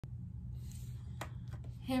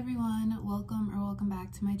Hey everyone, welcome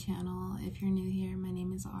back to my channel. If you're new here, my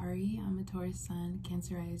name is Ari. I'm a Taurus Sun,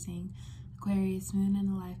 Cancer Rising, Aquarius Moon, and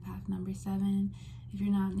a life path number 7. If you're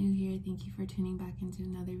not new here, thank you for tuning back into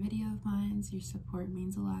another video of mine. Your support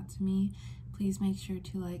means a lot to me. Please make sure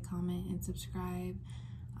to like, comment, and subscribe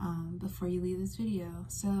before you leave this video.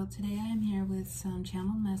 So today I am here with some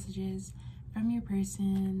channeled messages from your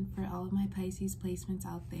person for all of my Pisces placements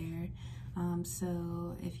out there.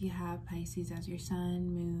 So if you have Pisces as your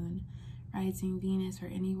sun, moon, rising, Venus, or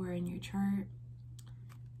anywhere in your chart,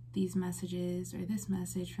 these messages or this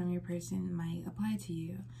message from your person might apply to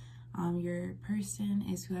you. Your person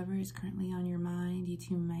is whoever is currently on your mind. You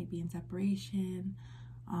two might be in separation.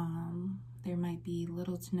 There might be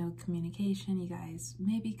little to no communication. You guys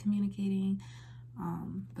may be communicating,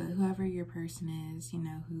 but whoever your person is, you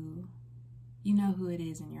know who it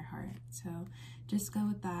is in your heart. So just go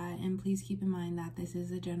with that, and please keep in mind that this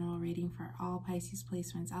is a general reading for all Pisces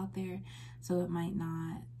placements out there, so it might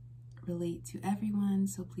not relate to everyone,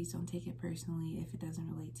 so please don't take it personally if it doesn't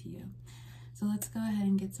relate to you. So let's go ahead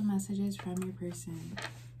and get some messages from your person.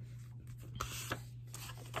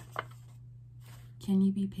 Can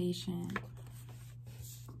you be patient?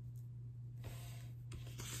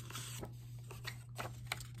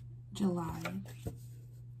 July.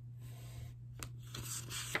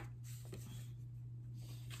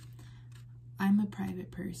 I'm a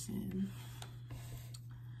private person.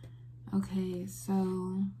 Okay, so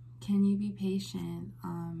can you be patient?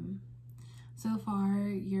 So far,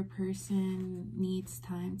 your person needs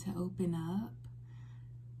time to open up.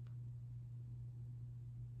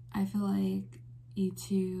 I feel like you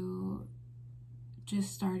two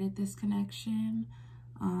just started this connection.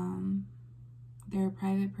 They're a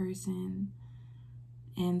private person,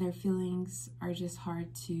 and their feelings are just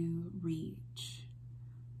hard to reach.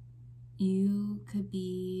 You could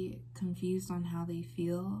be confused on how they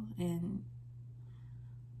feel, and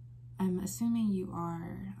I'm assuming you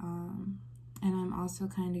are. And I'm also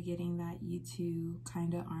kind of getting that you two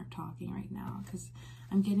kind of aren't talking right now, because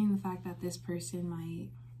I'm getting the fact that this person might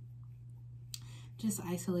just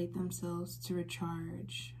isolate themselves to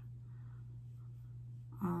recharge.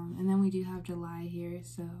 And then we do have July here,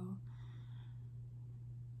 so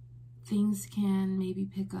things can maybe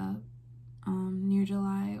pick up near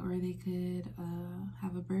July, or they could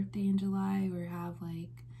have a birthday in July, or have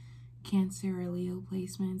like Cancer or Leo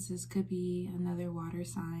placements. This could be another water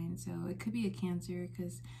sign, so it could be a Cancer,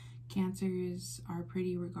 because Cancers are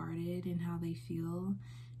pretty regarded in how they feel,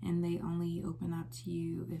 and they only open up to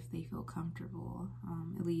you if they feel comfortable.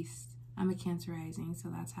 At least I'm a Cancer rising, so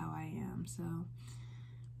that's how I am. So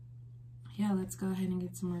yeah, let's go ahead and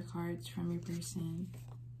get some more cards from your person.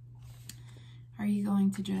 Are you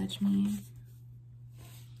going to judge me?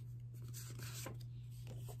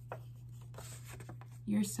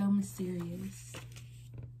 You're so mysterious.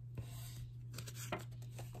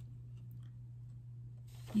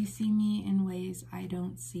 You see me in ways I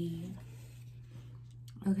don't see.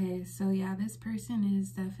 Okay, so yeah, this person is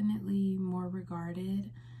definitely more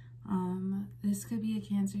regarded. This could be a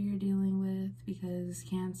Cancer you're dealing with, because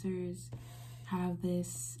Cancers have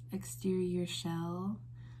this exterior shell,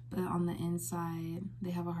 but on the inside,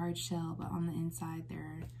 they have a hard shell, but on the inside,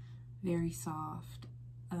 they're very soft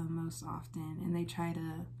most often. And they try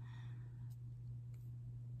to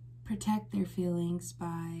protect their feelings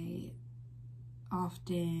by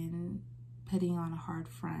often putting on a hard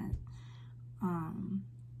front.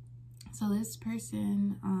 So this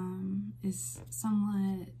person is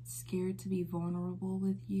somewhat scared to be vulnerable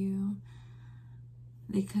with you.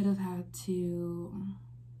 They could have had to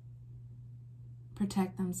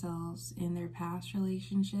protect themselves in their past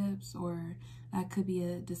relationships, or that could be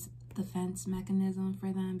a defense mechanism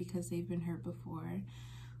for them because they've been hurt before.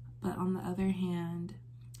 But on the other hand,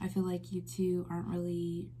 I feel like you two aren't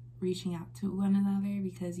really reaching out to one another,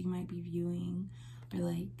 because you might be viewing, or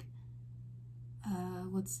like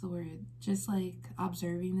what's the word, just like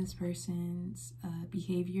observing this person's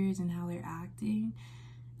behaviors and how they're acting,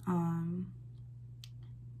 and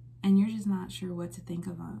you're just not sure what to think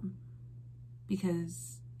of them,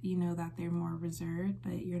 because you know that they're more reserved,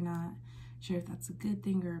 but you're not sure if that's a good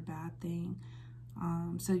thing or a bad thing.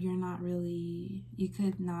 So you're not really, you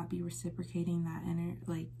could not be reciprocating that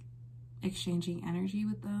like exchanging energy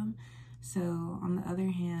with them. So on the other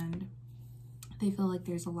hand, they feel like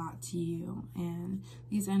there's a lot to you, and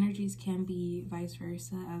these energies can be vice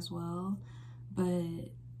versa as well, but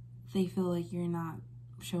they feel like you're not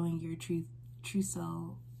showing your true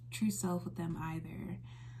self with them either.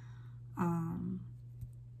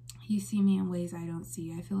 You see me in ways I don't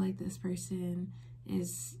see. I feel like this person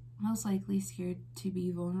is most likely scared to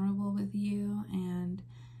be vulnerable with you, and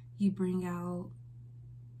you bring out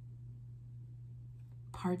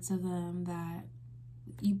parts of them that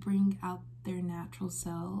you bring out their natural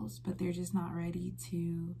selves, but they're just not ready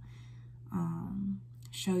to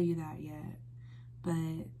show you that yet.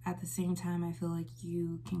 But at the same time, I feel like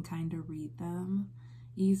you can kind of read them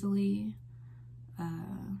easily.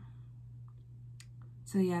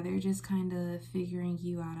 So yeah, they're just kind of figuring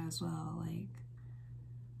you out as well. Like,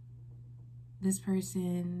 this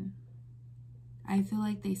person, I feel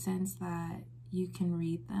like they sense that you can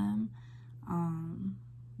read them,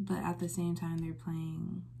 but at the same time, they're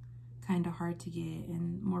playing kind of hard to get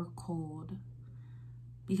and more cold,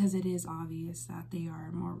 because it is obvious that they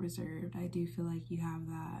are more reserved. I do feel like you have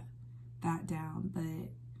that down, but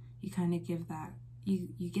you kind of give that,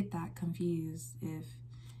 you get that confused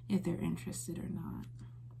if they're interested or not.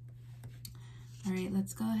 All right,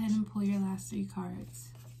 let's go ahead and pull your last 3 cards.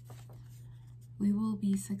 We will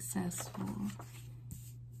be successful.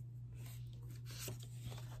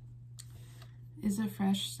 Is a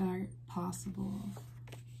fresh start possible?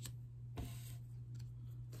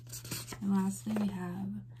 And lastly, we have,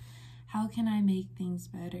 how can I make things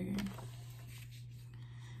better?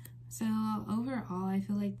 So overall, I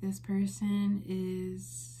feel like this person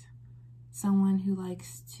is someone who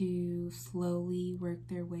likes to slowly work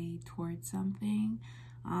their way towards something.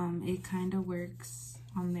 It kind of works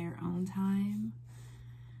on their own time,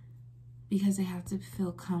 because they have to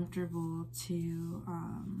feel comfortable to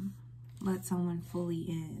let someone fully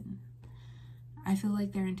in. I feel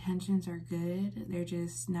like their intentions are good. They're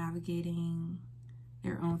just navigating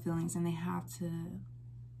their own feelings, and they have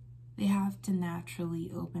to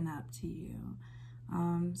naturally open up to you.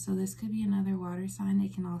 So this could be another water sign.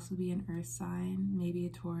 It can also be an earth sign, maybe a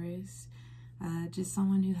Taurus, just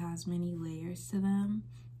someone who has many layers to them,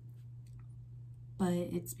 but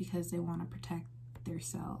it's because they want to protect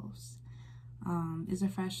themselves. Is a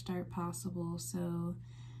fresh start possible? So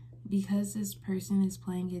because this person is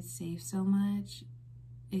playing it safe so much,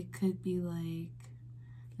 it could be like,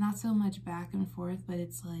 not so much back and forth, but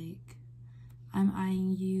it's like, I'm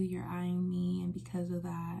eyeing you, you're eyeing me, and because of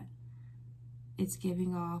that, it's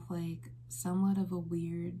giving off like somewhat of a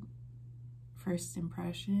weird first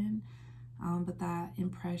impression, but that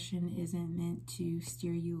impression isn't meant to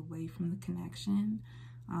steer you away from the connection,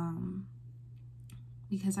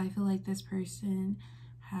 because I feel like this person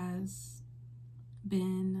has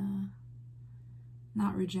been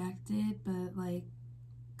not rejected, but like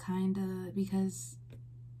kind of, because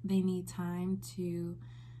they need time to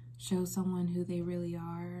show someone who they really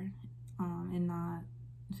are, and not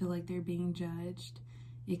feel like they're being judged.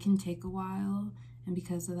 It can take a while, and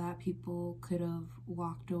because of that, people could have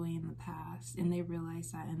walked away in the past, and they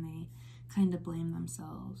realize that, and they kind of blame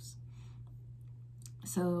themselves.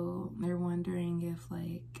 So they're wondering if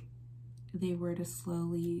like they were to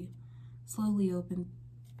slowly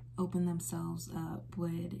open themselves up,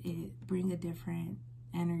 would it bring a different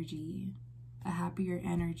energy, a happier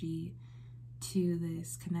energy to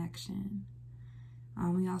this connection?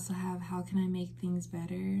 We also have, how can I make things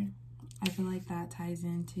better? I feel like that ties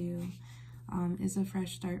into, is a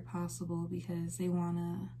fresh start possible, because they want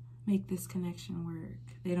to make this connection work.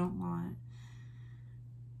 They don't want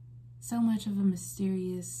so much of a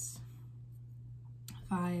mysterious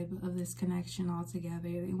vibe of this connection altogether.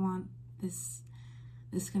 They want this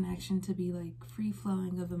connection to be like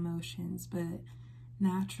free-flowing of emotions, but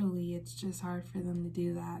naturally it's just hard for them to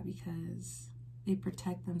do that because they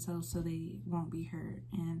protect themselves so they won't be hurt.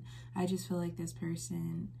 And I just feel like this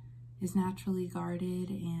person is naturally guarded,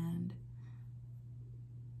 and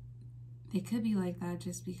they could be like that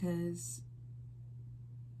just because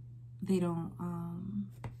they don't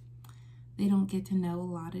get to know a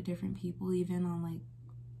lot of different people, even on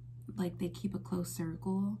like they keep a close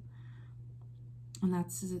circle, and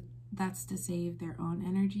that's to save their own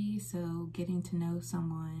energy. So getting to know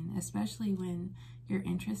someone, especially when you're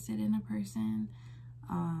interested in a person,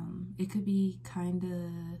 it could be kind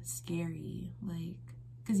of scary, like,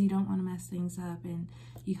 because you don't want to mess things up, and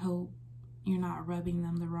you hope you're not rubbing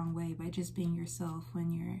them the wrong way by just being yourself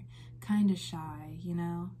when you're kind of shy, you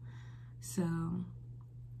know? So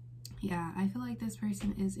yeah, I feel like this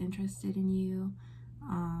person is interested in you,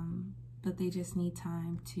 but they just need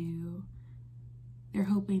time to, they're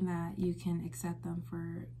hoping that you can accept them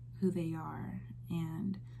for who they are,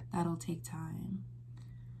 and that'll take time.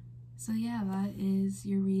 So yeah, that is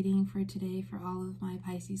your reading for today. For all of my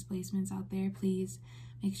Pisces placements out there, please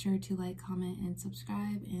make sure to like, comment, and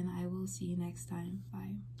subscribe, and I will see you next time.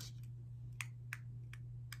 Bye.